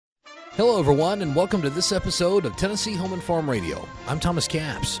Hello, everyone, and welcome to this episode of Tennessee Home and Farm Radio. I'm Thomas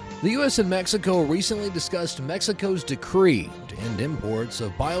Capps. The U.S. and Mexico recently discussed Mexico's decree to end imports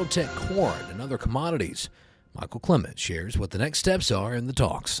of biotech corn and other commodities. Michael Clement shares what the next steps are in the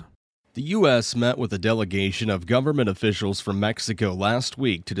talks. The U.S. met with a delegation of government officials from Mexico last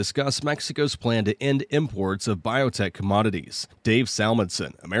week to discuss Mexico's plan to end imports of biotech commodities. Dave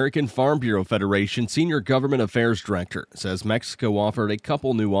Salmonson, American Farm Bureau Federation Senior Government Affairs Director, says Mexico offered a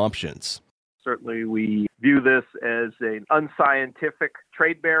couple new options. Certainly, we view this as an unscientific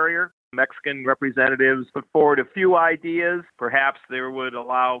trade barrier. Mexican representatives put forward a few ideas. Perhaps they would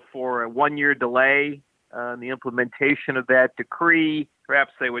allow for a one-year delay on the implementation of that decree.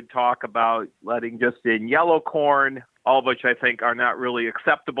 Perhaps they would talk about letting just in yellow corn, all of which I think are not really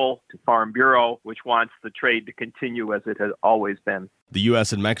acceptable to Farm Bureau, which wants the trade to continue as it has always been. The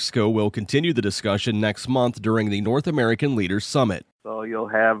U.S. and Mexico will continue the discussion next month during the North American Leaders Summit. So you'll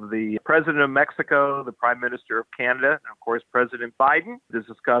have the President of Mexico, the Prime Minister of Canada, and of course President Biden to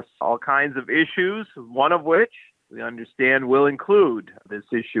discuss all kinds of issues, one of which we understand will include this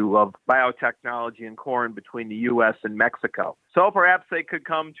issue of biotechnology and corn between the U.S. and Mexico. So perhaps they could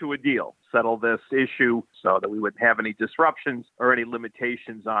come to a deal, settle this issue so that we wouldn't have any disruptions or any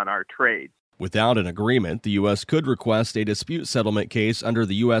limitations on our trade. Without an agreement, the U.S. could request a dispute settlement case under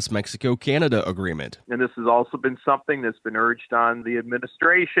the U.S.-Mexico-Canada agreement. And this has also been something that's been urged on the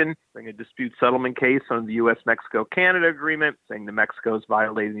administration, bring a dispute settlement case on the U.S.-Mexico-Canada agreement, saying that Mexico is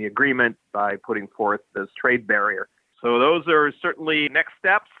violating the agreement by putting forth this trade barrier. So those are certainly next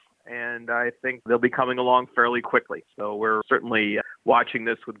steps, and I think they'll be coming along fairly quickly. So we're certainly watching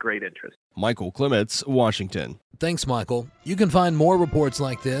this with great interest. Michael Clements, Washington. Thanks, Michael. You can find more reports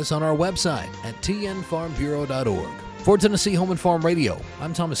like this on our website at tnfarmbureau.org. For Tennessee Home and Farm Radio,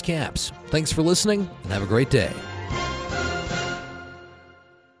 I'm Thomas Capps. Thanks for listening, and have a great day.